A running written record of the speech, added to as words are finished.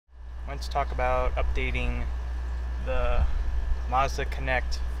let's talk about updating the Mazda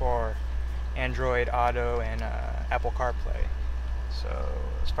Connect for Android Auto and Apple CarPlay. So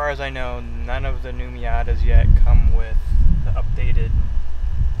as far as I know, none of the new Miatas yet come with the updated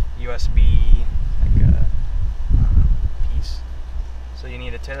USB piece. So you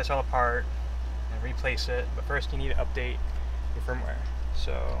need to tear this all apart and replace it, but first you need to update your firmware.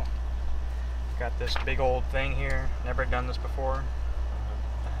 So got this big old thing here, never done this before.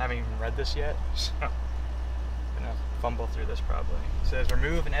 I haven't even read this yet, so I'm gonna fumble through this probably. It says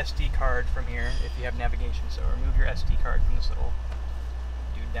remove an SD card from here if you have navigation. So remove your SD card from this little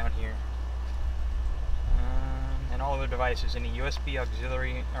dude down here. And all other devices, any USB,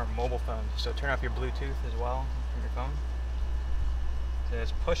 auxiliary, or mobile phones. So turn off your Bluetooth as well from your phone. It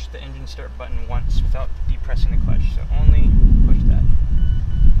says push the engine start button once without depressing the clutch. So only push that.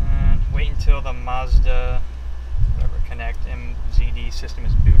 And wait until the Mazda Connect MZD system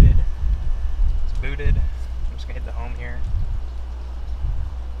is booted. It's booted. I'm just gonna hit the home here.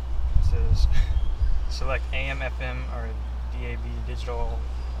 It says select AM, FM, or DAB, digital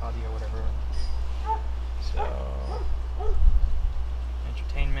audio, whatever. So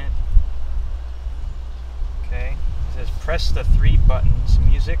entertainment. Okay. It says press the 3 buttons,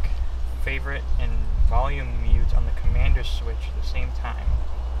 music, favorite, and volume mute on the commander switch at the same time.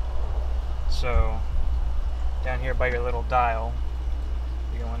 So down here by your little dial,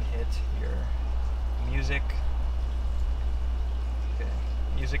 you're going to hit your music,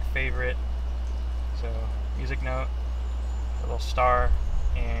 music favorite, so music note, a little star,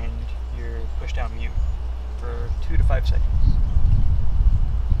 and your push down mute for 2 to 5 seconds.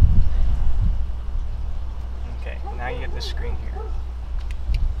 Okay, now you get this screen here.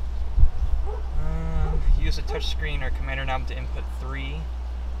 Use the touch screen or commander knob to input 3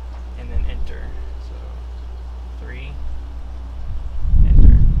 and then enter. 3,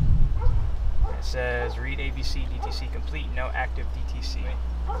 enter. It says read ABC DTC complete, no active DTC.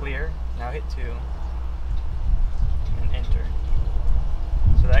 Clear. Now hit 2 and enter.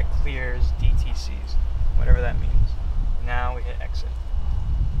 So that clears DTCs, whatever that means. Now we hit exit.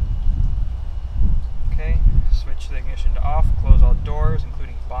 Okay, switch the ignition to off, close all doors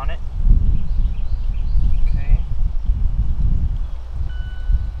including bonnet. Okay.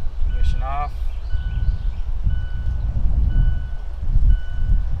 Ignition off.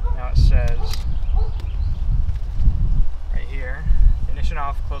 It says right here, ignition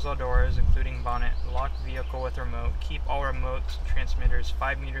off, close all doors including bonnet, lock vehicle with remote, keep all remote transmitters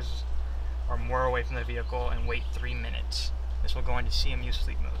 5 meters or more away from the vehicle and wait 3 minutes. This will go into CMU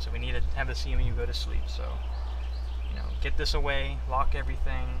sleep mode, so we need to have the CMU go to sleep. So, you know, get this away, lock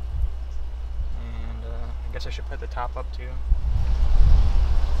everything, and I guess I should put the top up too.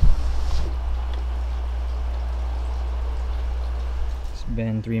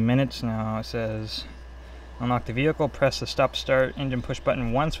 Been 3 minutes now. It says unlock the vehicle, press the stop start engine push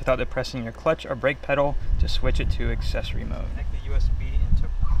button once without depressing your clutch or brake pedal to switch it to accessory mode. Connect the USB into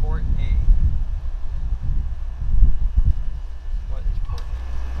port A. What is port A?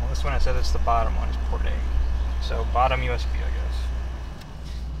 Well, this one I said it's the bottom one is port A. So bottom USB, I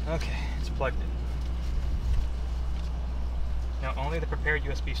guess. Okay, it's plugged in. Now only the prepared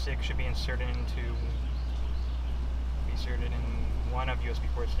USB stick should be inserted in one of USB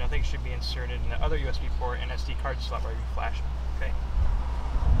ports. Nothing should be inserted in the other USB port and SD card slot where you flash it. Okay.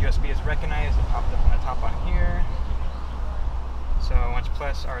 USB is recognized and popped up on the top on here. So once you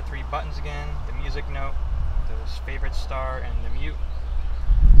press our 3 buttons again, the music note, the favorite star, and the mute,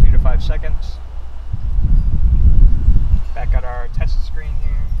 2 to 5 seconds. Back at our test screen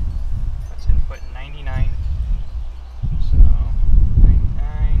here. Let's input 99. So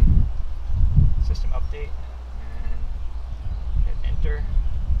 99. System update. Enter,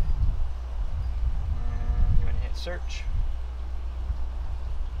 and you want to hit search.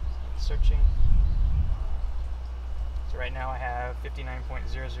 It's searching. So right now I have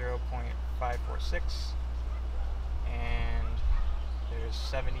 59.00.546 and there's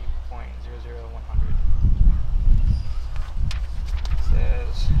 70.00100. It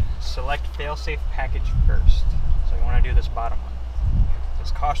says select failsafe package first. So you want to do this bottom one. It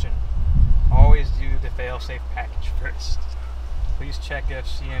says caution, always do the failsafe package first. Please check if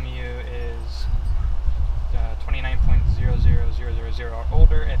CMU is 29.00000 or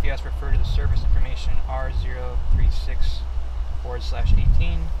older. If yes, refer to the service information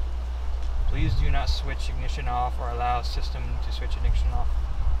R036/18. Please do not switch ignition off or allow system to switch ignition off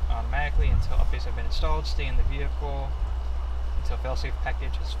automatically until updates have been installed. Stay in the vehicle until failsafe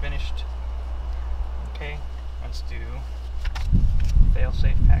package is finished. Okay, let's do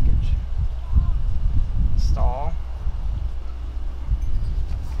failsafe package. Install.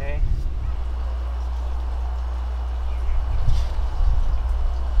 Okay,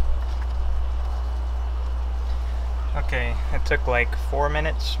 Okay, it took like 4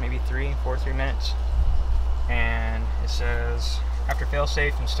 minutes, maybe 3 minutes. And it says, after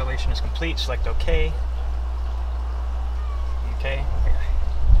failsafe installation is complete, select OK. Okay.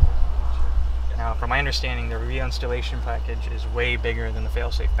 Now, from my understanding, the reinstallation package is way bigger than the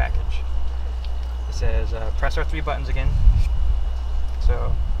failsafe package. It says, press our 3 buttons again.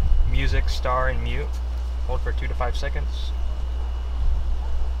 So, music, star, and mute. Hold for 2 to 5 seconds.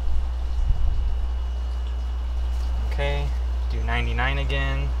 Okay, do 99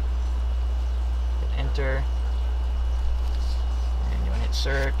 again. Hit enter. And you want to hit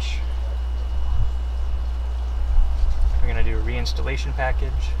search. We're going to do a reinstallation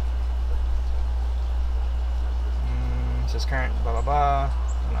package. It says current blah blah blah.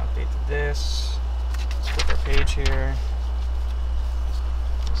 I'm going to update to this. Let's flip our page here.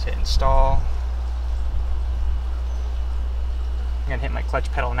 Just hit install. I'm going to hit my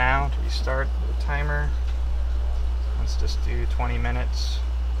clutch pedal now to restart the timer. Let's just do 20 minutes.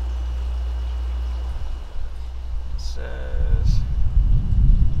 It says,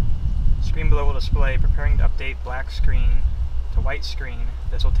 screen below will display preparing to update black screen to white screen.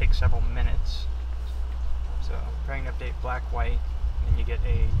 This will take several minutes. So preparing to update black, white, and then you get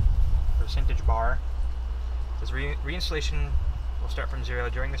a percentage bar. It says reinstallation will start from 0.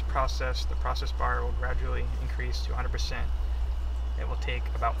 During this process, the process bar will gradually increase to 100%. It will take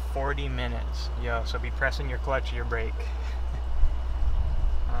about 40 minutes. So be pressing your clutch or your brake.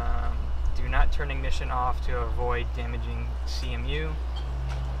 Do not turn ignition off to avoid damaging CMU.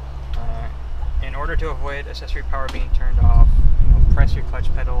 In order to avoid accessory power being turned off, press your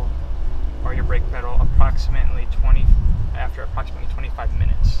clutch pedal or your brake pedal after approximately 25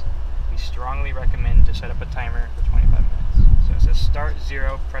 minutes. We strongly recommend to set up a timer for 25 minutes. So it says start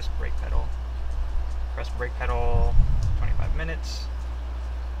 0, press brake pedal. Press brake pedal 25 minutes.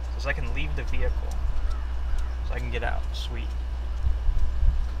 So I can leave the vehicle. So I can get out. Sweet.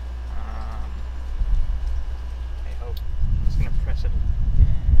 I hope. I'm just going to press it again.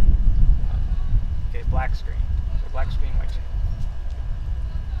 Okay, black screen. So black screen, white screen.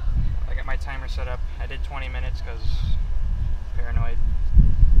 I got my timer set up. I did 20 minutes because paranoid.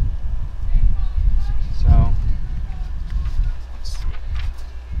 So, let's see.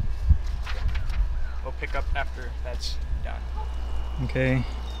 We'll pick up after that's done. Okay,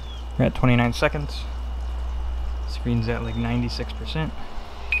 we're at 29 seconds. Screen's at like 96%.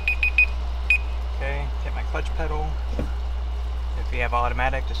 Okay, hit my clutch pedal. If you have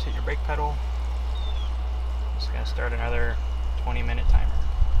automatic, just hit your brake pedal. Just gonna start another 20-minute timer.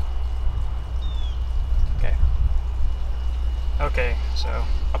 Okay, so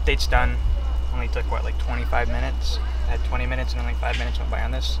update's done. Only took what, like 25 minutes? I had 20 minutes and only 5 minutes went by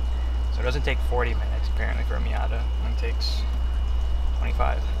on this. So it doesn't take 40 minutes apparently for a Miata. It only takes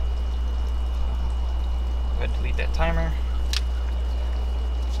 25. Go ahead and delete that timer.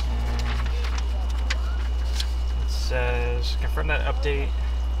 And it says confirm that update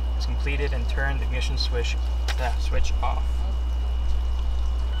is completed and turn the ignition switch off.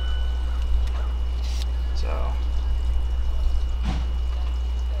 So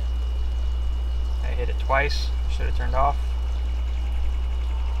I hit it twice, should have turned off.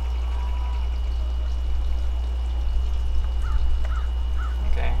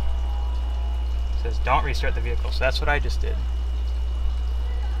 Okay. It says don't restart the vehicle, so that's what I just did.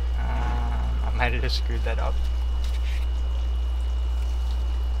 I might have just screwed that up.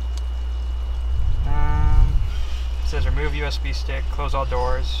 It says remove USB stick, close all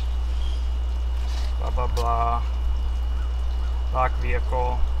doors, blah blah blah, lock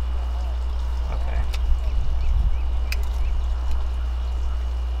vehicle. Okay.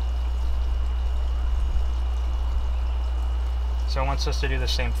 So it wants us to do the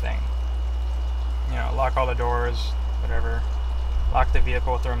same thing. Lock all the doors, whatever. Lock the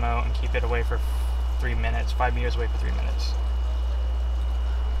vehicle with the remote and keep it away for 3 minutes, 5 meters away for 3 minutes.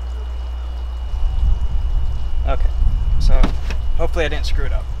 Okay, so hopefully I didn't screw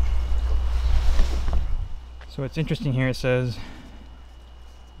it up. So what's interesting here, it says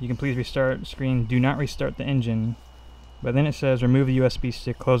you can please restart screen, do not restart the engine. But then it says remove the USB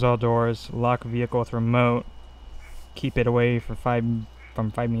stick, close all doors, lock vehicle with remote, keep it away for 5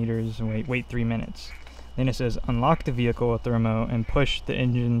 meters and wait 3 minutes. Then it says unlock the vehicle with the remote and push the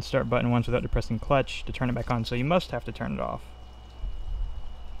engine start button once without depressing clutch to turn it back on. So you must have to turn it off.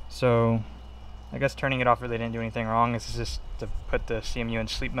 So I guess turning it off really didn't do anything wrong. This is just to put the CMU in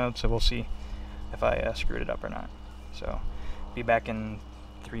sleep mode, so we'll see if I screwed it up or not. So be back in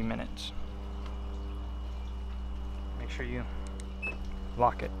 3 minutes. Make sure you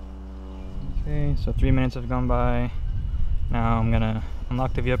lock it. Okay, so 3 minutes have gone by. Now I'm gonna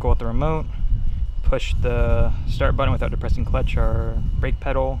unlock the vehicle with the remote, push the start button without depressing clutch or brake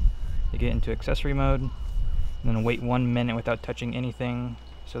pedal to get into accessory mode, and then wait 1 minute without touching anything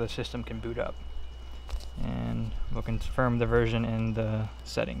so the system can boot up. And we'll confirm the version in the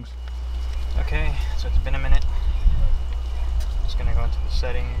settings. Okay, so it's been a minute. I'm just gonna go into the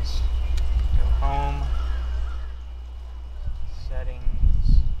settings, go home,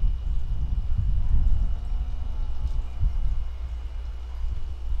 settings,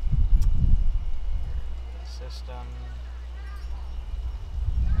 system,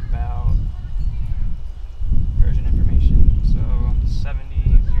 about version information, so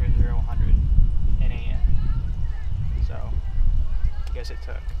 70.00.100 NAN. So I guess it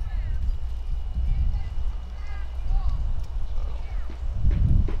took. So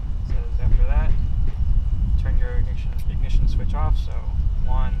it says after that, turn your ignition switch off. So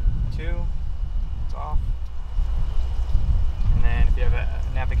 1, 2, it's off. And then if you have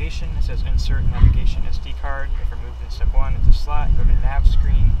a navigation, it says insert navigation SD card. If removed in step 1, it's a slot. Go to nav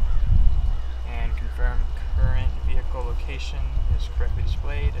screen and confirm current vehicle location is correctly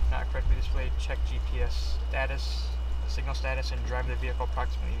displayed. If not correctly displayed, check GPS status, signal status, and drive the vehicle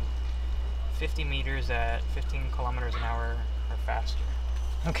approximately 50 meters at 15 kilometers an hour or faster.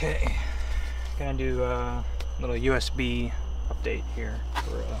 Okay, gonna do a little USB update here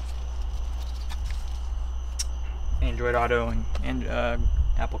for Android Auto and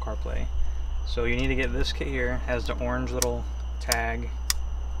Apple CarPlay. So you need to get this kit here. It has the orange little tag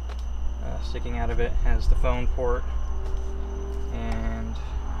sticking out of it. Has the phone port and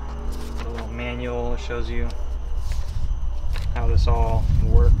the little manual. It shows you how this all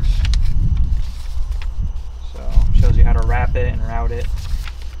works. So it shows you how to wrap it and route it.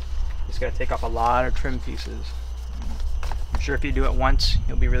 Just got to take off a lot of trim pieces. I'm sure if you do it once,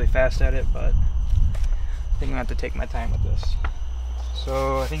 you'll be really fast at it, but I think I'm gonna have to take my time with this.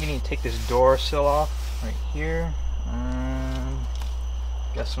 So I think you need to take this door sill off right here.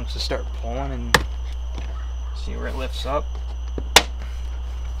 Guess once to start pulling and see where it lifts up.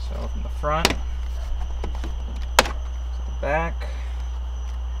 So from the front to the back,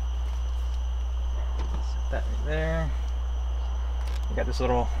 set that right there. We got this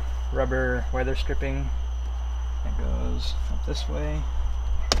little rubber weather stripping that goes up this way.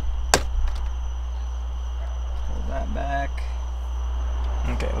 Pull that back.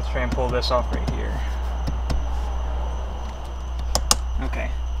 Okay, let's try and pull this off right here.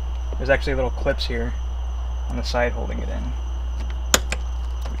 Okay, there's actually little clips here on the side holding it in.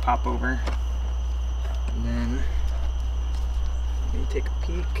 We pop over, and then you take a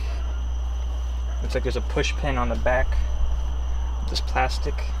peek. Looks like there's a push pin on the back of this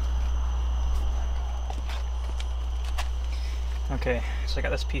plastic. Okay, so I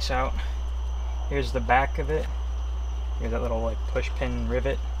got this piece out. Here's the back of it. Here's that little like push pin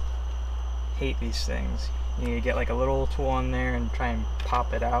rivet. Hate these things. You need to get like a little tool on there and try and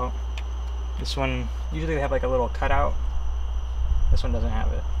pop it out. This one, usually they have like a little cutout. This one doesn't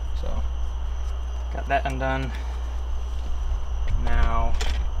have it. So, got that undone. Now,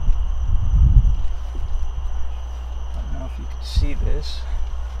 I don't know if you can see this.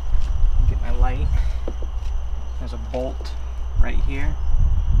 Get my light. There's a bolt right here.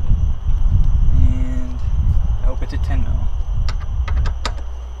 And I hope it's a 10 mil.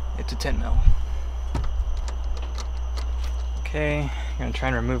 It's a 10 mil. Okay, I'm gonna try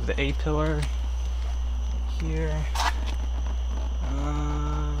and remove the A-pillar here.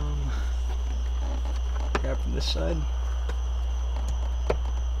 Grab from this side.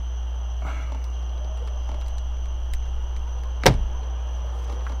 There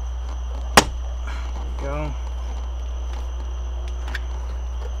we go.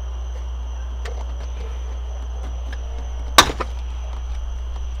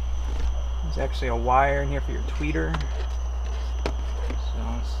 There's actually a wire in here for your tweeter.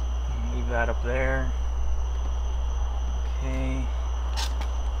 Leave that up there. Okay.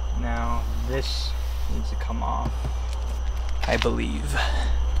 Now this needs to come off, I believe.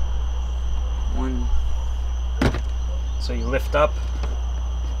 One. So you lift up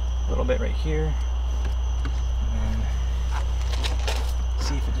a little bit right here, and then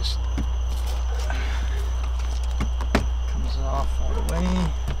see if it just comes off all the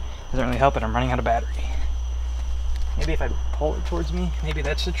way. Doesn't really help it. I'm running out of battery. Maybe if I pull it towards me, maybe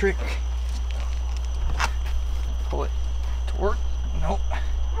that's the trick. Pull it toward. Nope.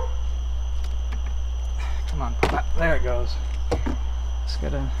 Come on, pop. There it goes. Just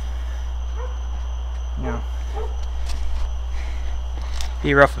gotta, you know,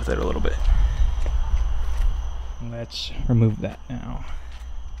 be rough with it a little bit. Let's remove that now.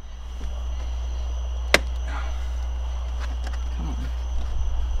 Come on.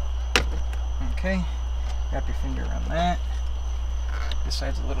 Okay, wrap your finger around that. This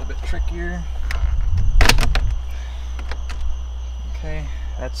side's a little bit trickier. Okay,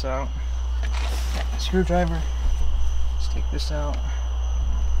 that's out. Screwdriver. Let's take this out.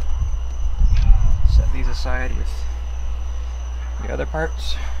 Set these aside with the other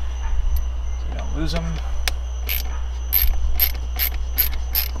parts so we don't lose them.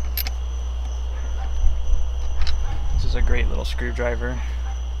 This is a great little screwdriver.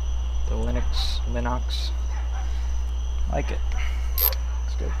 The Linox. I like it.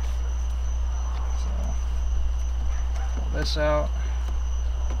 It's good. So pull this out.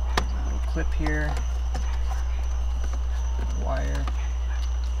 A little clip here. Wire.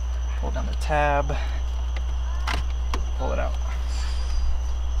 Pull down the tab. Pull it out.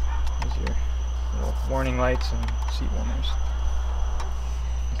 There's your little warning lights and seat warmers.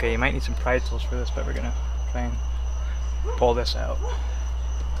 Okay, you might need some pry tools for this, but we're gonna try and pull this out.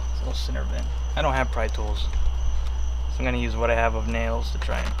 It's a little center vent. I don't have pry tools, so I'm gonna use what I have of nails to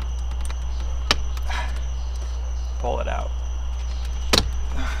try and pull it out.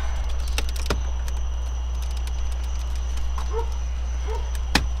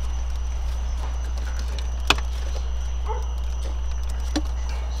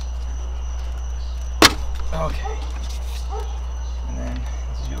 Okay, and then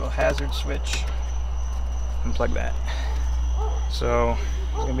this is your little hazard switch. Unplug that. So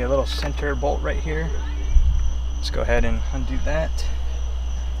there's gonna be a little center bolt right here. Let's go ahead and undo that.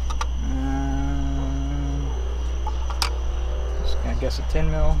 I guess a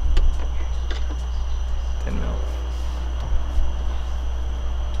 10 mil. 10 mil.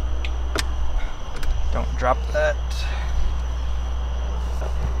 Don't drop that.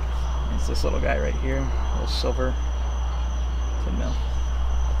 It's this little guy right here, a little silver 10 mil.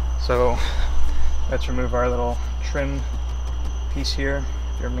 So let's remove our little trim piece here.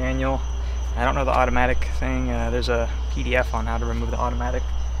 If you're manual, I don't know the automatic thing. There's a PDF on how to remove the automatic.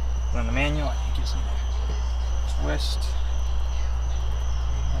 But on the manual, I think you just need to twist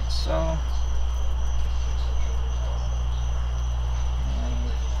like so.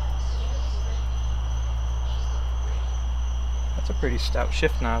 And that's a pretty stout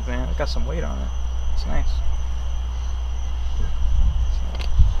shift knob, man. It got some weight on it. It's nice.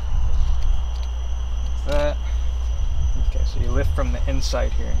 That. Okay, so you lift from the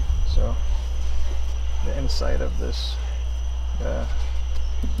inside here. So the inside of this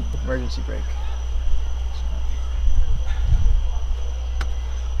emergency brake. So,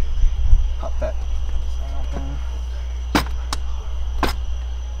 pop that open.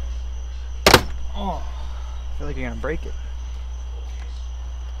 Oh, I feel like you're gonna break it.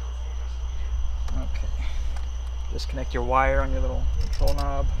 Okay, disconnect your wire on your little control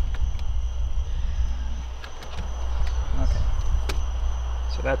knob. Okay,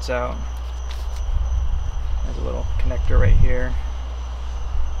 so that's out. There's a little connector right here.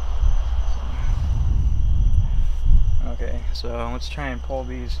 Okay, so let's try and pull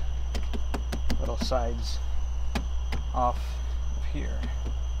these little sides off of here.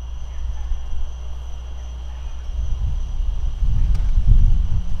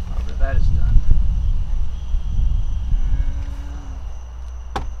 After that is done,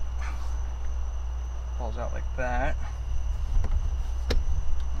 pulls out like that.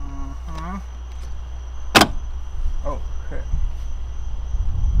 Oh, okay.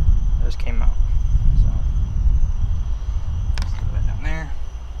 It just came out. So let's put that down there.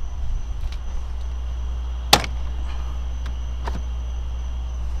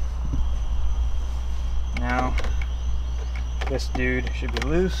 Now this dude should be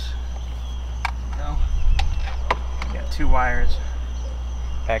loose. There we go. We got two wires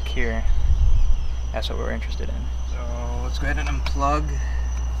back here. That's what we're interested in. So let's go ahead and unplug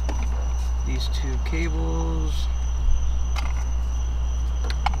these two cables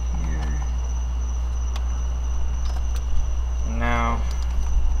here. And now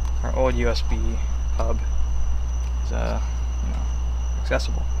our old USB hub is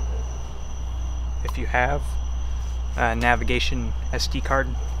accessible. If you have a navigation SD card,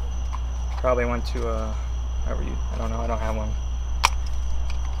 probably went to I don't know, I don't have one.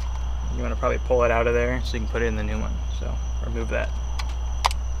 You want to probably pull it out of there so you can put it in the new one. So remove that.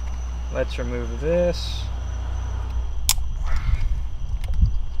 Let's remove this.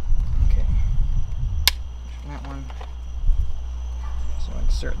 Okay. That one. So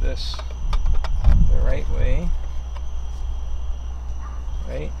insert this the right way.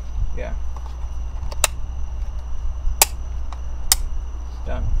 Right? Yeah. It's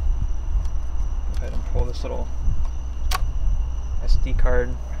done. Go ahead and pull this little SD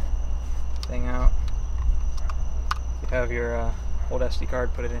card thing out. If you have your old SD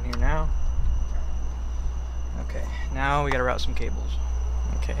card, put it in here now. Okay, now we gotta route some cables.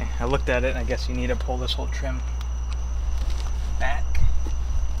 Okay, I looked at it and I guess you need to pull this whole trim back.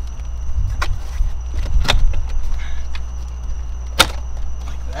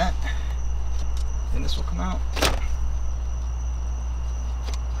 Like that. Then this will come out.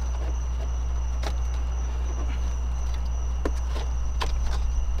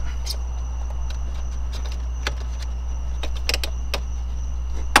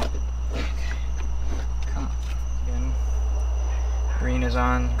 Green is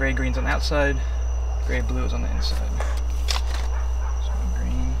on, gray green's on the outside, gray blue is on the inside. So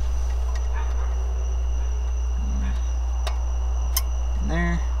green in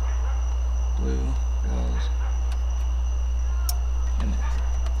there, blue goes in there.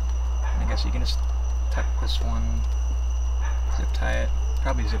 And I guess you can just tuck this one, zip tie it,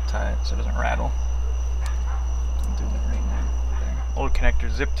 probably zip tie it so it doesn't rattle. I'm doing it right now. There. Old connector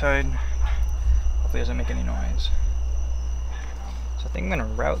zip tied, hopefully it doesn't make any noise. So I think I'm going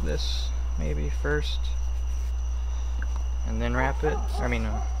to route this maybe first and then wrap it. I mean,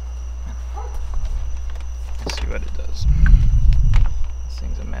 let's see what it does. This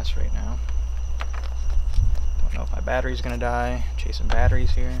thing's a mess right now. Don't know if my battery's going to die. I'm chasing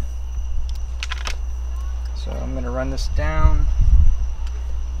batteries here. So I'm going to run this down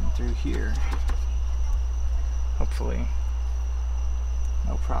and through here. Hopefully,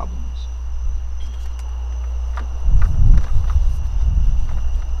 no problems.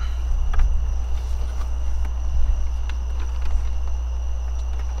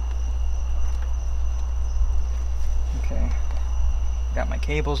 Got my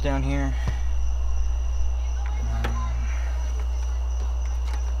cables down here. I'm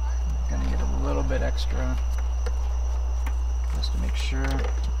gonna get a little bit extra just to make sure, and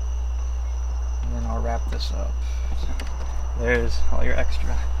then I'll wrap this up. There's all your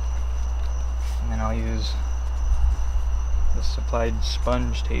extra, and then I'll use the supplied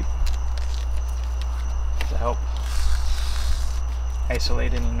sponge tape to help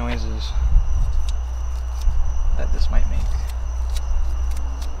isolate any noises that this might make.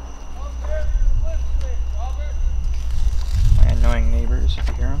 Annoying neighbors, if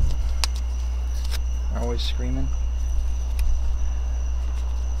you hear them, they're always screaming.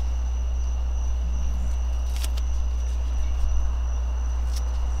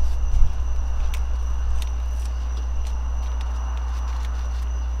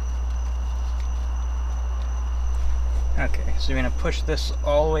 Okay, so you're going to push this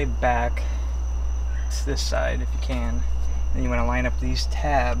all the way back to this side if you can. Then you want to line up these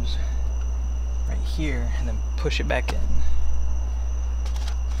tabs right here and then push it back in.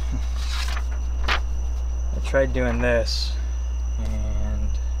 I tried doing this and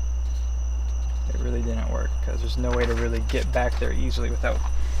it really didn't work because there's no way to really get back there easily without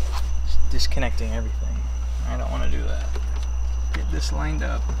disconnecting everything. I don't want to do that. Get this lined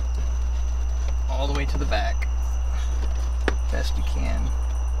up all the way to the back best you can.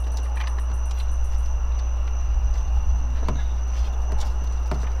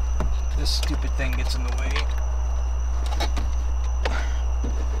 This stupid thing gets in the way.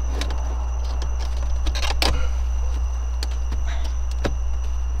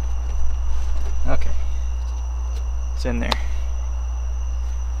 Okay, it's in there.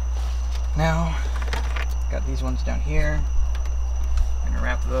 Now, got these ones down here. I'm gonna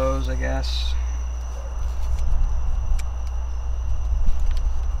wrap those, I guess.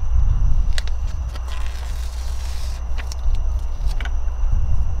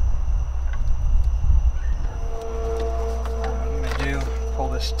 What I'm gonna do, pull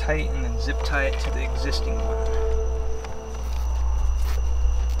this tight and then zip tie it to the existing one.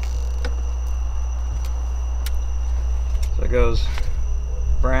 So it goes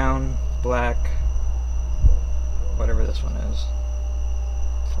brown, black, whatever this one is.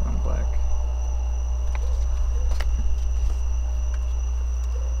 Brown, black.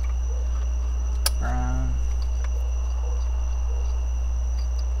 Brown.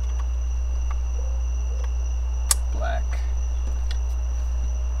 Black.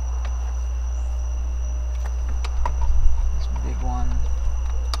 This big one.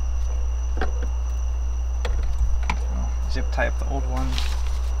 Zip tie up the old one.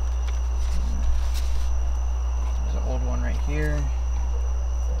 There's an old one right here.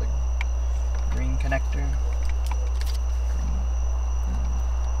 The green connector.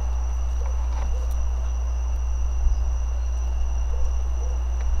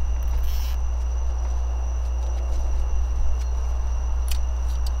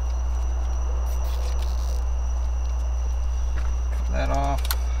 Cut that off.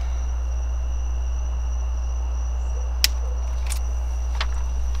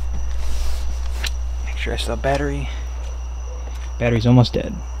 sure I still have battery. Battery's almost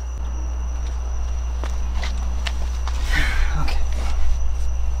dead. Okay.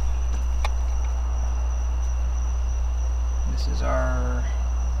 This is our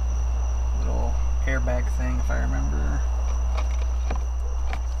little airbag thing, if I remember.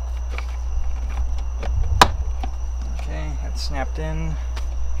 Okay, that's snapped in.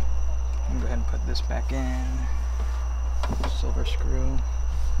 I'm gonna go ahead and put this back in. Silver screw.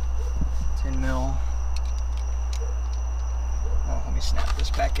 10 mil. Oh, let me snap this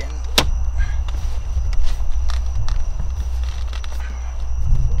back in.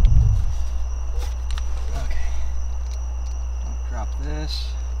 Okay. I'll drop this.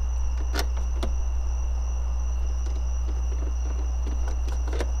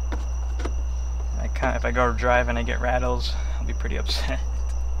 If I go drive and I get rattles, I'll be pretty upset.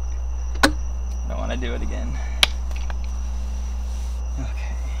 Don't want to do it again.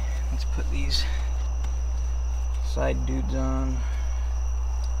 Okay, let's put these side dudes on.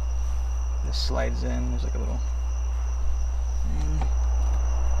 This slides in. There's like a little thing.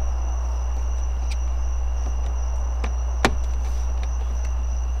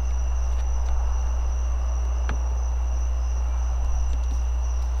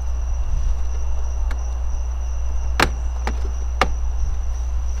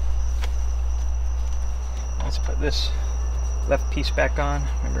 Let's put this left piece back on.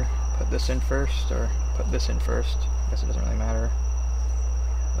 Remember, put this in first, or put this in first. I guess it doesn't really matter.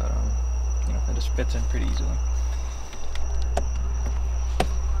 But, you know, it just fits in pretty easily.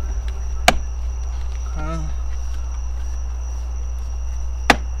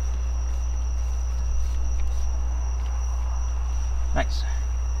 Nice.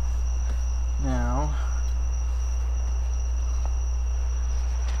 Now,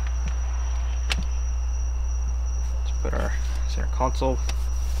 put our center console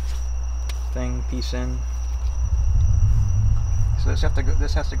thing piece in. So this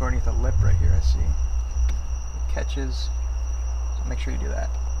has to go underneath the lip right here. I see. It catches. So make sure you do that.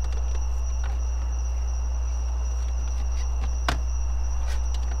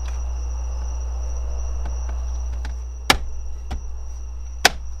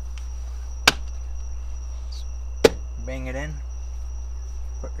 Let's bang it in.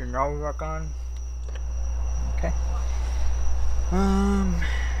 Put your knob back on. Okay.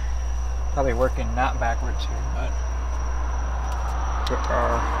 Probably working not backwards here, but put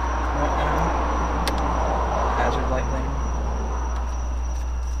our hazard light thing.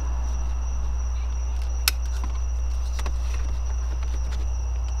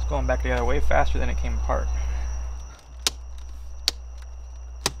 It's going back together way faster than it came apart.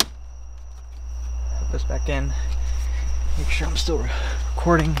 Put this back in. Make sure I'm still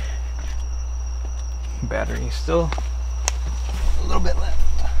recording. Battery still a little bit left.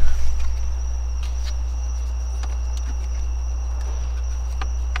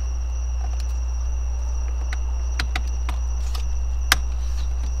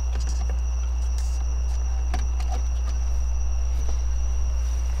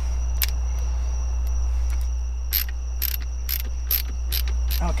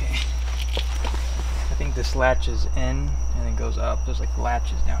 Okay. I think this latches in and then goes up. There's like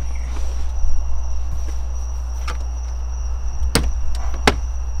latches down here.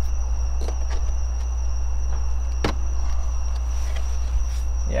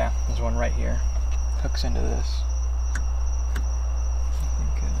 Yeah, there's one right here. Hooks into this. I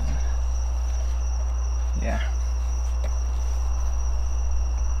think, yeah.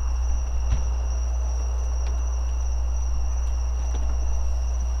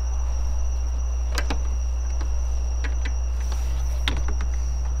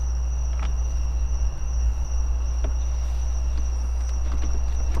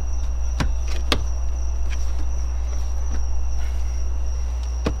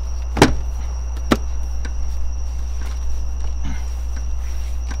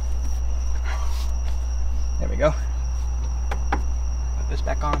 There we go. Put this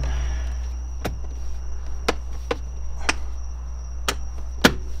back on.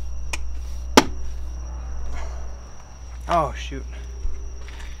 Oh shoot.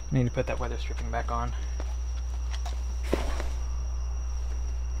 I need to put that weather stripping back on.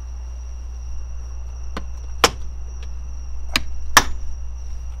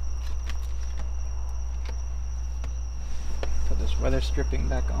 Put this weather stripping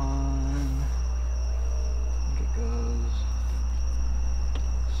back on. It goes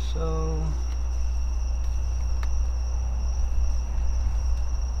so.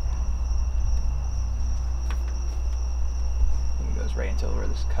 It goes right until where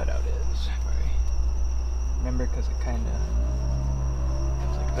this cutout is. If I remember, because it kind of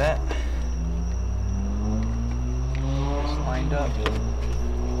goes like that. lined up.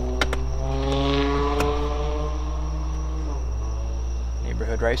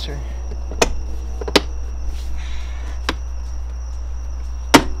 Neighborhood racer.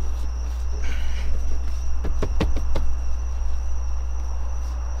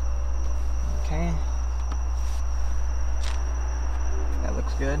 Okay. That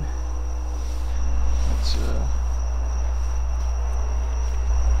looks good. Let's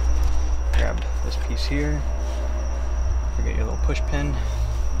grab this piece here. Forget your little push pin.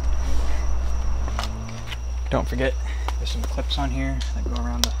 Don't forget, there's some clips on here that go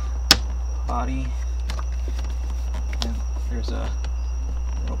around the body. And there's a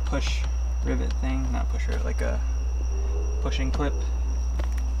little push rivet thing, not push rivet, like a pushing clip.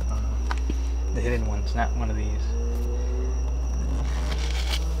 The hidden one's not one of these.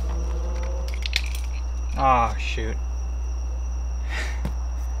 Oh, shoot.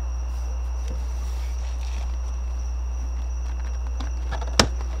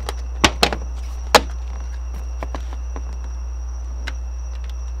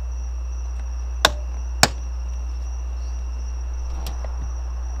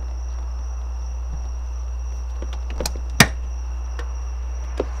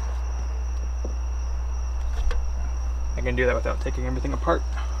 I can do that without taking everything apart.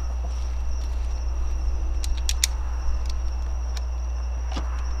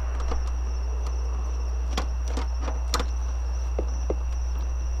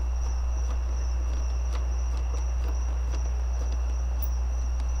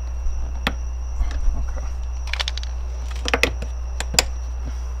 Okay.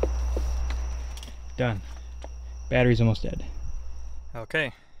 Done. Battery's almost dead.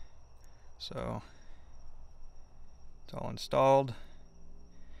 Okay. So it's all installed,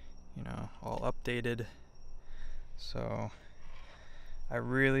 you know, all updated. So I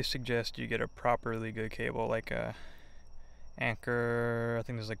really suggest you get a properly good cable, like a Anchor. I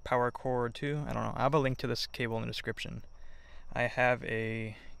think there's like power cord too. I don't know. I have a link to this cable in the description. I have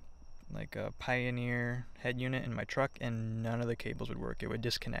a Pioneer head unit in my truck, and none of the cables would work. It would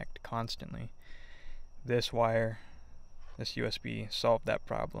disconnect constantly. This wire, this USB solved that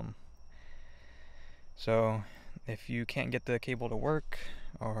problem. So if you can't get the cable to work,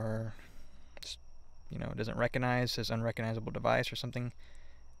 or you know, it doesn't recognize, says unrecognizable device or something,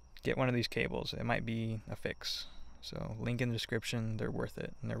 get one of these cables. It might be a fix. So link in the description. They're worth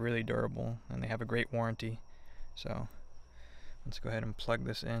it, and they're really durable, and they have a great warranty. So let's go ahead and plug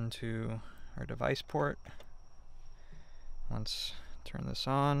this into our device port. Let's turn this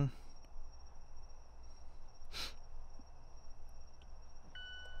on.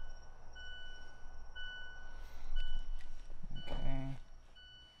 Okay,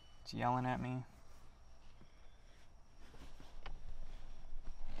 it's yelling at me.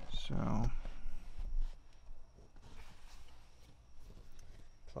 So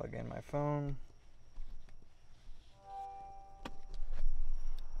plug in my phone.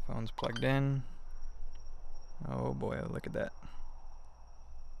 Phone's plugged in. Oh boy, look at that.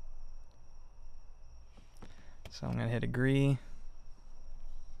 So I'm gonna hit agree.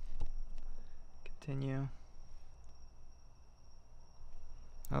 Continue.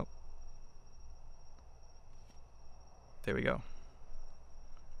 Oh. There we go.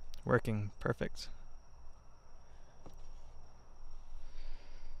 Working perfect.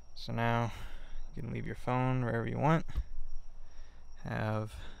 So now you can leave your phone wherever you want.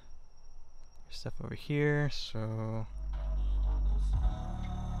 Have your stuff over here, so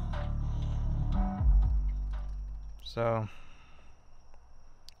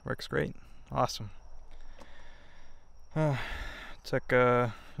works great. Awesome. Took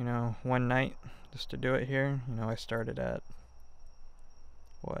you know, one night just to do it here. You know, I started at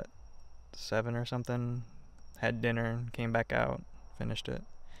what, 7 or something, had dinner, came back out, finished it.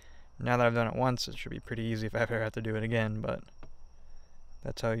 Now that I've done it once, it should be pretty easy if I ever have to do it again, but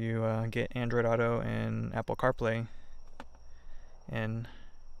that's how you get Android Auto and Apple CarPlay in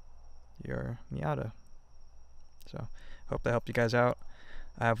your Miata. So hope that helped you guys out.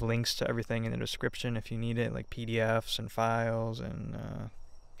 I have links to everything in the description if you need it, like PDFs and files and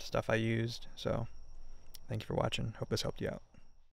stuff I used. So thank you for watching. Hope this helped you out.